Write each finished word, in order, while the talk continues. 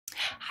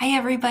Hi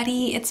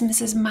everybody, it's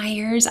Mrs.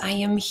 Myers. I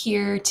am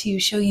here to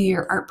show you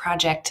your art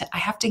project. I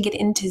have to get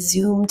into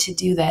Zoom to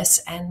do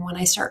this, and when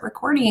I start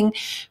recording,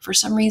 for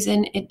some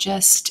reason it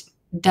just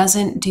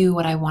doesn't do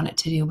what I want it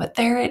to do, but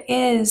there it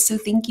is. So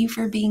thank you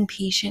for being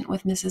patient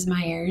with Mrs.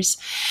 Myers.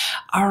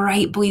 All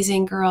right, boys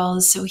and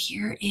girls, so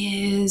here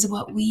is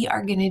what we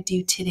are going to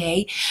do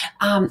today.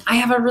 I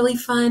have a really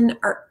fun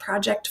art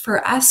project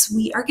for us.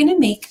 We are going to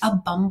make a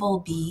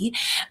bumblebee,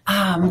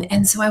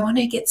 and so I want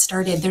to get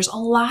started. There's a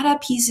lot of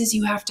pieces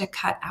you have to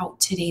cut out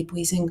today,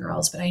 boys and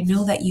girls, but I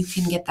know that you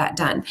can get that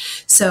done.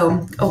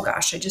 So, oh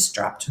gosh, I just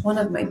dropped one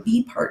of my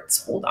bee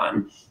parts. Hold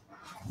on.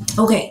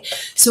 Okay,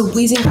 so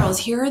boys and girls,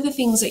 here are the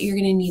things that you're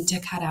going to need to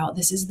cut out.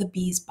 This is the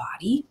bee's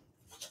body.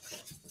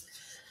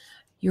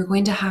 You're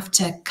going to have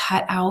to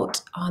cut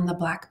out on the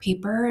black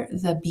paper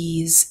the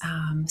bee's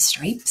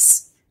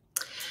stripes.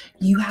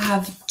 You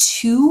have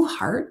 2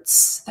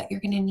 hearts that you're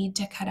going to need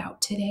to cut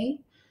out today.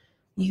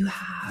 You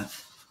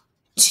have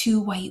 2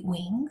 white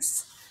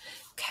wings.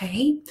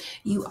 Okay,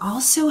 you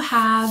also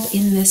have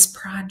in this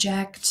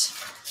project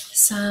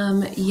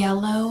some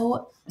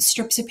yellow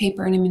strips of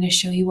paper, and I'm going to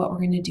show you what we're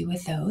going to do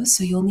with those.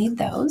 So you'll need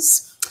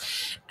those.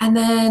 And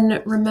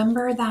then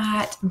remember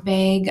that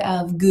bag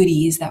of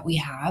goodies that we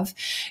have.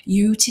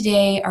 You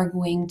today are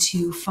going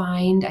to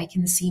find, I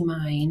can see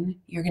mine,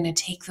 you're going to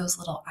take those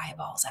little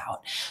eyeballs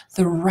out.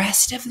 The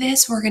rest of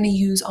this we're going to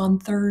use on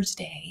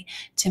Thursday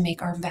to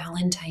make our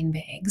Valentine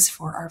bags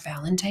for our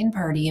Valentine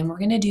party, and we're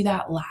going to do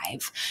that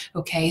live.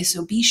 Okay,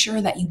 so be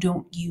sure that you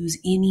don't use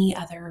any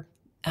other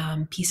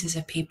pieces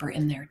of paper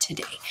in there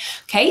today.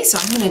 Okay, so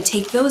I'm going to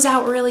take those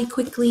out really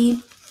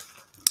quickly.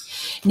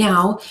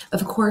 Now,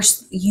 of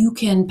course, you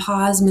can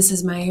pause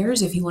Mrs.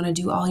 Myers if you want to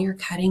do all your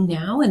cutting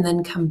now and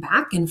then come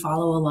back and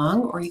follow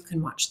along, or you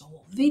can watch the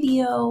whole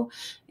video.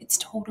 It's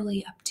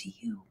totally up to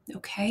you,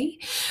 okay?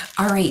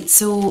 All right,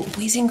 so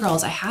boys and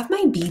girls, I have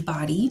my bee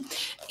body,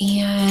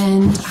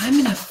 and I'm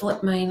going to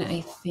flip mine, I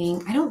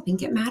think. I don't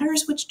think it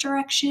matters which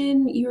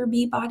direction your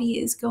bee body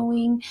is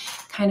going,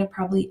 kind of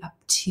probably up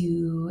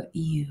to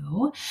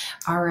you.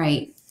 All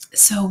right.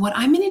 So what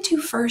I'm going to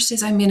do first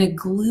is I'm going to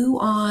glue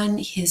on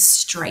his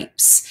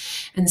stripes.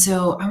 And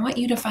so I want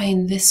you to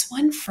find this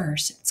one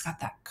first. It's got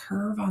that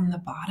curve on the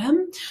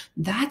bottom.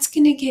 That's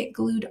going to get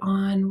glued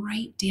on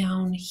right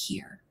down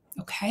here.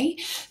 Okay,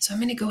 so I'm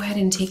going to go ahead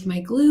and take my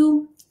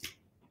glue,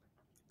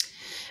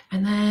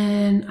 and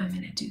then I'm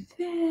going to do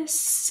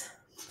this,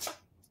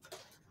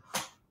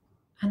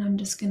 and I'm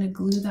just going to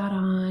glue that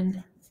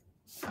on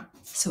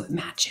so it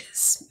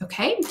matches,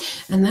 okay?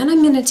 And then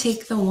I'm gonna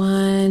take the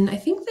one, I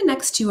think the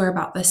next 2 are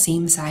about the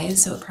same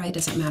size, so it probably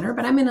doesn't matter,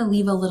 but I'm gonna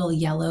leave a little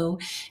yellow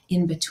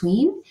in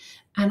between,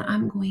 and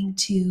I'm going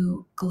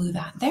to glue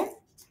that there.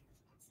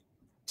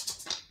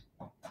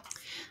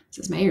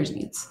 Mrs. Myers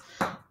needs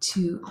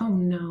to, oh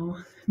no,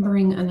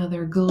 bring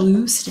another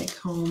glue stick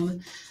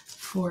home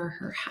for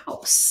her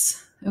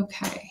house.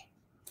 Okay.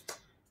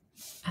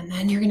 And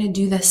then you're gonna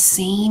do the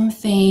same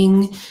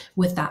thing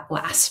with that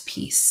last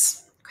piece.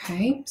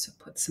 Okay, so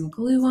put some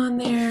glue on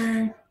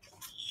there,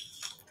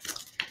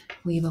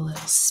 leave a little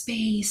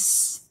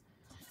space.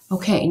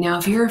 Okay, now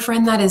if you're a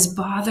friend that is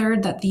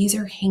bothered that these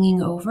are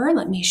hanging over,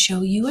 let me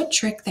show you a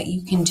trick that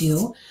you can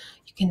do.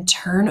 You can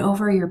turn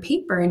over your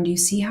paper, and do you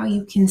see how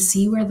you can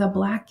see where the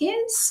black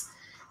is?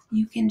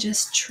 You can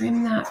just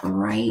trim that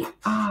right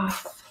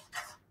off,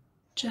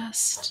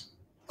 just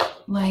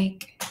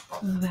like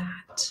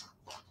that.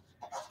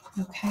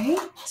 Okay,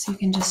 so you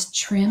can just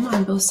trim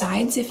on both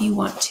sides if you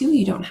want to.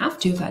 You don't have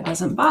to if that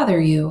doesn't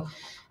bother you.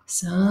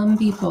 Some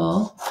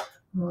people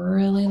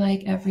really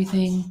like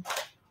everything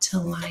to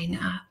line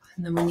up.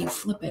 And then when you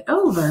flip it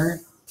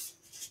over,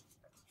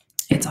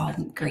 it's all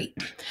great.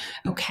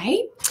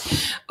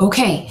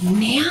 Okay,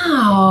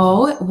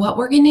 now what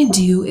we're going to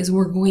do is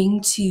we're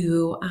going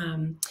to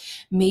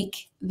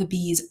make the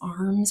bee's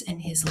arms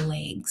and his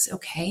legs,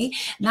 okay?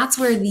 And that's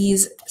where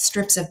these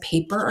strips of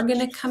paper are going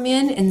to come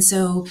in. And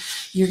so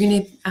you're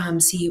going to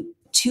see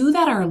 2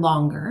 that are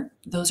longer.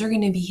 Those are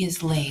going to be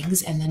his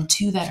legs, and then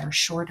 2 that are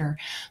shorter.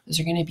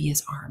 Those are going to be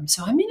his arms.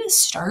 So I'm going to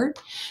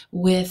start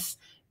with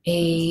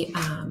a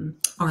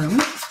arm.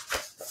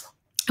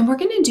 And we're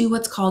going to do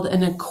what's called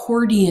an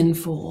accordion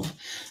fold,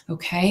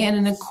 okay? And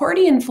an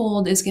accordion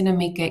fold is going to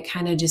make it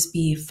kind of just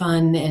be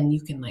fun, and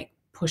you can like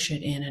push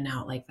it in and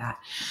out like that.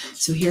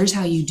 So here's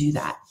how you do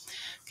that,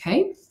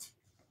 okay?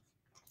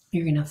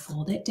 You're going to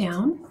fold it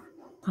down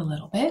a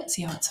little bit.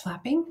 See how it's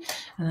flapping?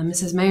 And then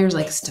Mrs. Myers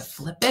likes to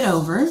flip it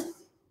over,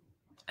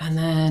 and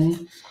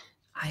then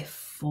I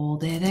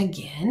fold it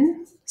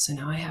again. So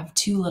now I have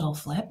 2 little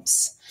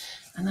flips,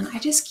 and then I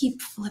just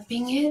keep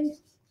flipping it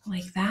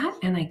like that,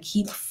 and I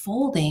keep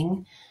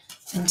folding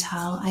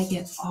until I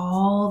get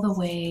all the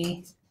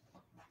way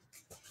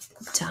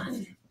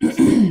done.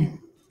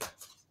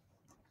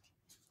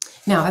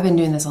 Now, I've been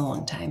doing this a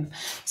long time,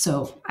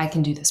 so I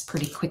can do this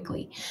pretty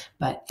quickly,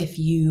 but if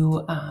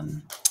you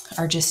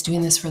are just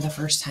doing this for the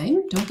first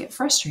time, don't get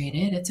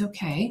frustrated, it's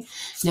okay.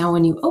 Now,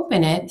 when you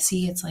open it,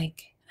 see, it's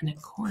like an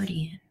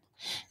accordion.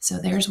 So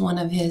there's one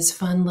of his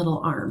fun little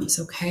arms,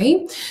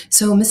 okay?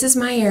 So Mrs.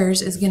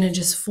 Myers is gonna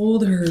just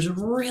fold hers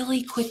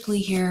really quickly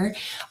here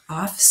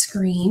off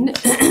screen.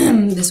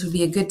 This would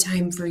be a good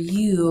time for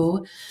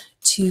you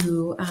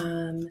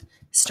to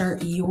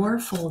start your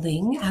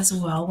folding as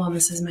well while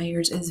Mrs.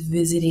 Myers is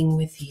visiting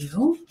with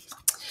you.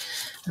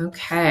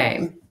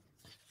 Okay.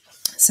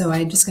 So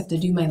I just have to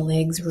do my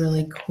legs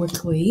really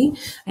quickly.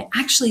 I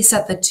actually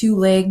set the two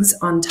legs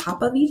on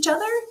top of each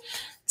other.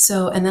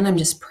 So, and then I'm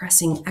just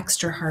pressing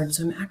extra hard.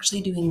 So I'm actually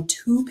doing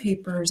two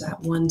papers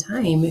at one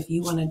time. If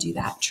you want to do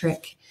that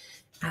trick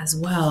as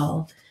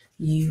well,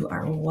 you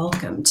are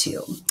welcome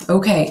to.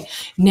 Okay,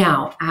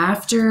 now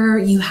after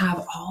you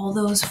have all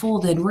those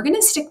folded, we're going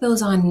to stick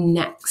those on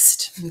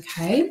next,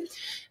 okay?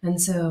 And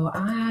so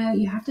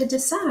you have to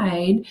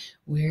decide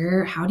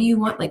how do you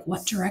want, like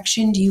what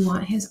direction do you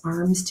want his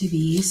arms to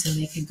be? So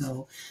they could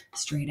go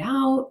straight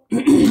out,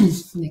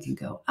 they could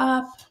go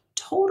up,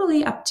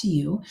 totally up to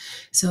you.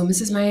 So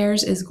Mrs.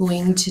 Myers is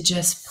going to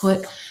just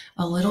put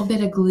a little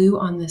bit of glue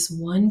on this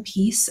one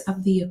piece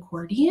of the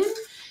accordion,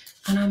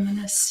 and I'm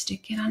going to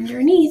stick it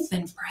underneath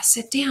and press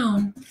it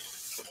down.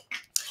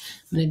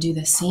 I'm going to do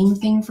the same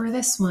thing for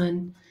this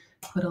one.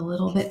 Put a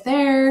little bit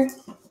there.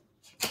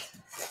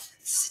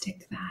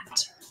 Stick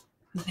that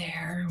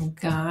there. Oh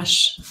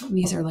gosh,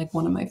 these are like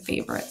one of my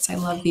favorites. I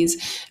love these.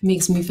 It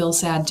makes me feel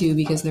sad too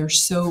because they're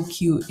so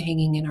cute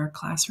hanging in our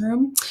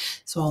classroom.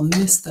 So I'll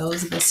miss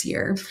those this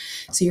year.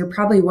 So you're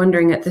probably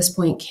wondering at this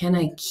point, can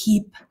I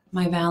keep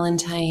my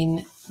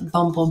Valentine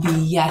Bumblebee?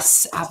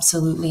 Yes,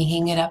 absolutely.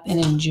 Hang it up and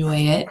enjoy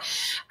it.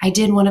 I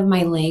did one of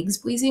my legs,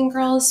 boys and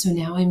girls, so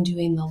now I'm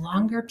doing the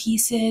longer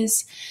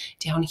pieces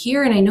down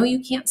here, and I know you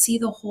can't see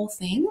the whole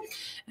thing,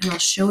 and I'll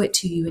show it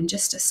to you in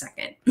just a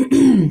second.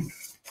 And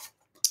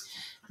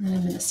then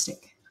I'm going to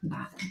stick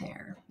that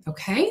there.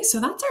 Okay,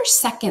 so that's our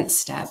second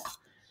step.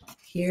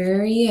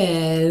 Here he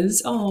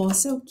is. Oh,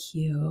 so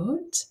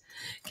cute.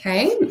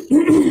 Okay.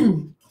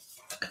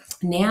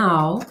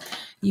 Now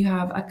you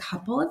have a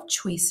couple of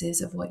choices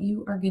of what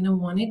you are going to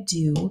want to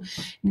do.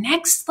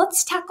 Next,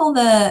 let's tackle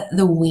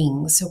the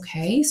wings,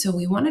 okay? So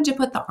we wanted to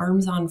put the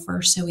arms on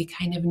first so we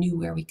kind of knew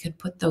where we could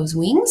put those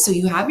wings. So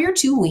you have your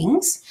two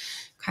wings,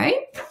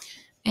 okay?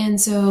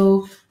 And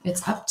so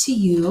it's up to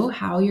you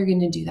how you're going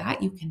to do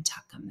that. You can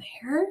tuck them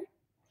there,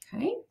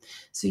 okay?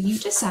 So you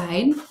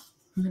decide.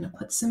 I'm going to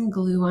put some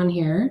glue on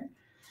here,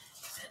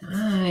 and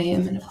I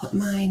am going to put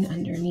mine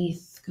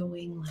underneath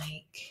going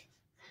like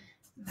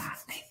that,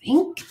 I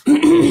think.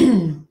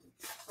 And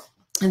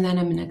then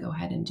I'm going to go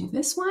ahead and do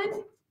this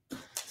one.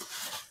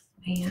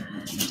 And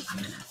I'm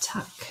going to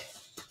tuck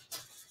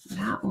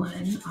that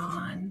one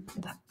on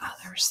the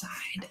other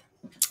side.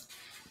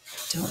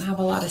 Don't have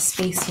a lot of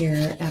space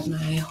here at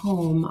my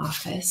home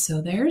office,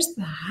 so there's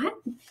that.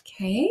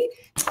 Okay.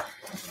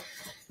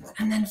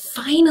 And then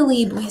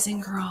finally, boys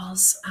and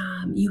girls,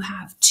 you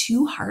have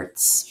two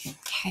hearts.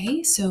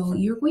 Okay, so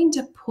you're going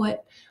to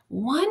put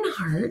one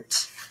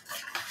heart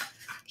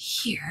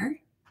here,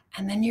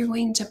 and then you're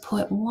going to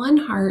put one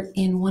heart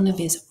in one of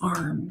his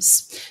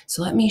arms.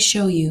 So let me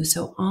show you.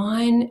 So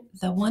on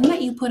the one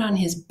that you put on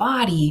his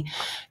body,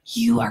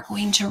 you are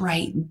going to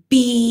write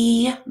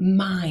 "Be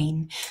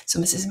mine." So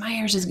Mrs.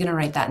 Myers is going to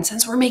write that. And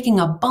since we're making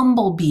a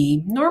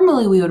bumblebee,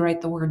 normally we would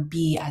write the word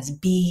 "be" as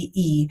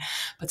B-E,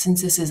 but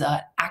since this is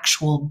an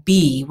actual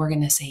bee, we're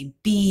going to say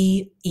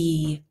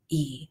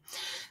B-E-E.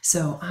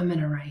 So I'm going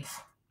to write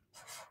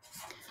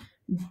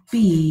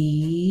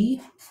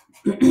 "Be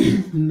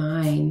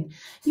mine."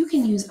 You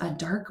can use a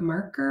dark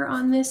marker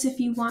on this if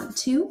you want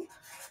to,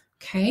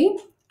 okay,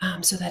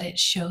 so that it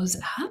shows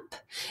up.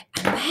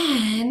 And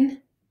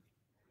then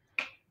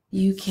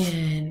you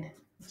can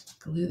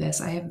glue this.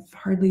 I have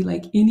hardly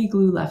like any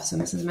glue left, so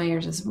Mrs.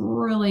 Myers is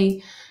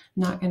really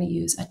not going to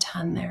use a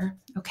ton there,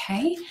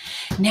 okay?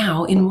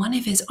 Now, in one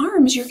of his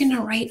arms, you're going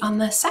to write on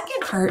the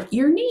second heart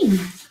your name.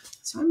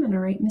 So I'm going to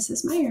write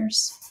Mrs.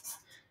 Myers.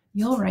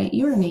 You'll write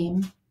your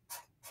name.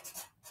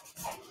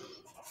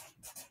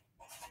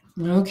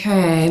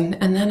 Okay,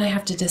 and then I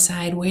have to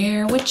decide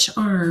which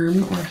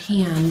arm or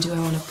hand do I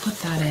want to put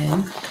that in.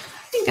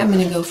 I think I'm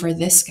going to go for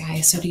this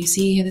guy. So do you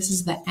see this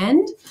is the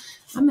end?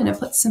 I'm going to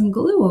put some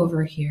glue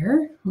over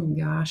here. Oh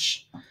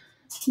gosh,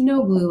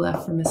 no glue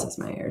left for Mrs.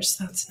 Myers.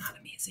 That's not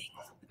amazing.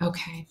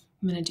 Okay,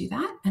 I'm going to do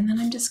that, and then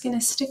I'm just going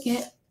to stick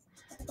it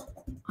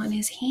on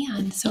his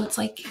hand. So it's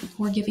like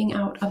we're giving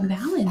out a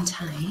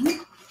Valentine.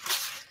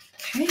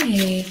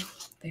 Okay,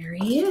 there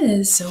he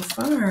is so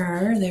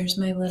far. There's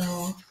my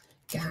little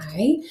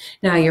guy.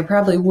 Now you're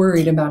probably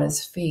worried about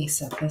his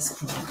face at this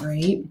point,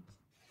 right?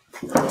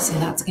 So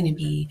that's going to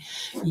be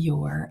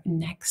your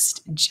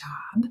next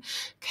job.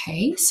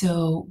 Okay,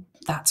 so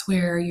that's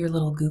where your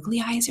little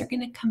googly eyes are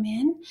going to come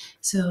in.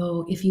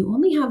 So if you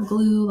only have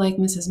glue like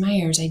Mrs.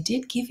 Myers, I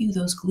did give you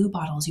those glue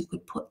bottles. You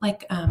could put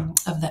like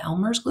of the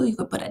Elmer's glue, you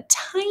could put a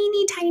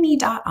tiny, tiny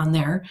dot on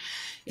there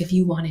if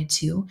you wanted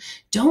to.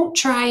 Don't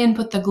try and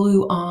put the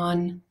glue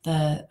on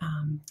the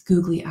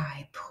googly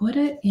eye. Put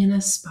it in a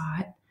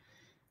spot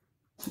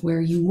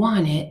where you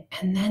want it,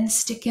 and then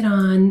stick it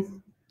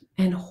on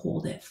and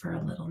hold it for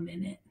a little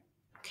minute.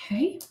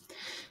 Okay,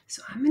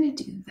 so I'm going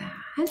to do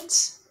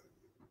that.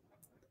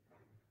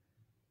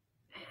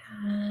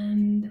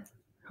 And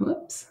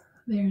whoops,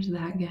 there's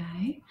that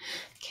guy.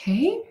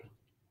 Okay.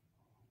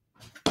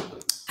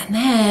 And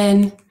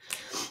then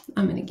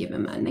I'm going to give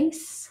him a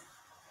nice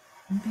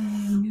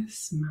big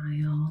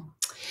smile.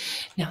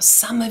 Now,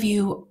 some of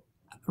you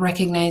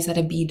recognize that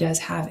a bee does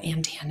have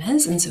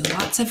antennas. And so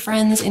lots of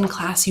friends in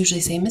class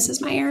usually say,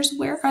 Mrs. Myers,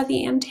 where are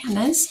the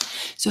antennas?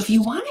 So if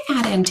you want to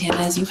add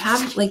antennas, you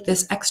have like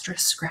this extra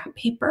scrap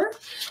paper.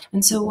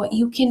 And so what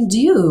you can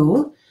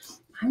do,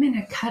 I'm going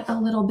to cut a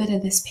little bit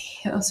of this,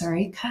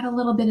 cut a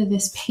little bit of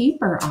this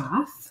paper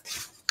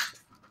off.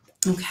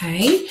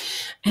 Okay.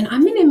 And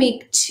I'm going to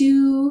make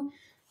 2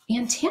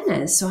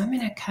 antennas. So I'm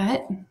going to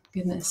cut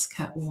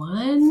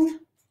one.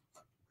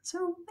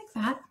 So like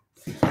that.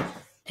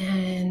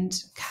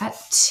 And cut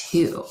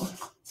 2.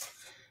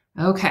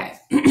 Okay.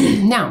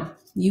 Now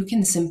you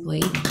can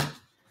simply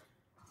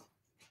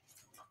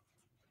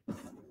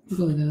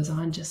glue those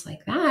on just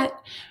like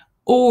that.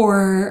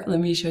 Or let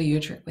me show you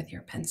a trick with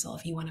your pencil.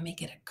 If you want to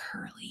make it a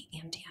curly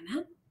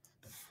antenna,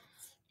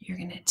 you're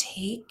going to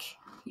take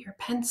your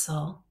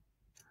pencil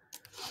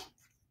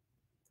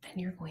and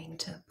you're going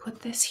to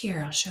put this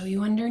here. I'll show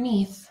you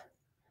underneath,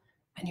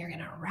 and you're going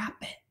to wrap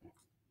it.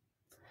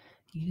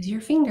 Use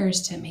your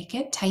fingers to make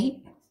it tight.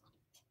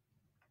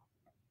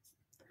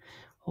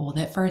 Hold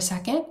it for a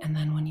second, and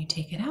then when you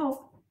take it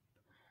out,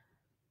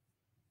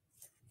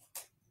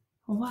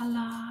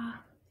 voila,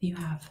 you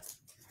have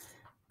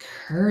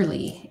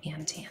curly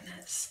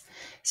antennas.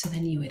 So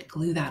then you would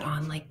glue that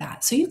on like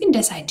that. So you can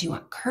decide, do you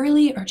want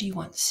curly or do you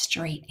want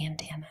straight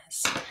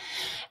antennas?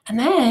 And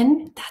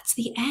then that's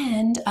the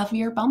end of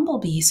your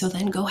bumblebee. So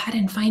then go ahead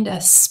and find a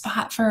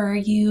spot for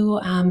you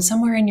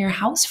somewhere in your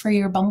house for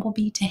your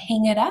bumblebee to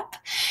hang it up.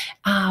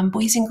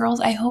 Boys and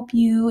girls, I hope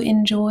you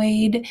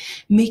enjoyed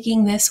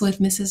making this with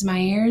Mrs.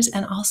 Myers,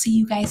 and I'll see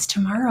you guys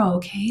tomorrow,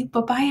 okay?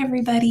 Bye-bye,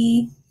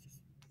 everybody.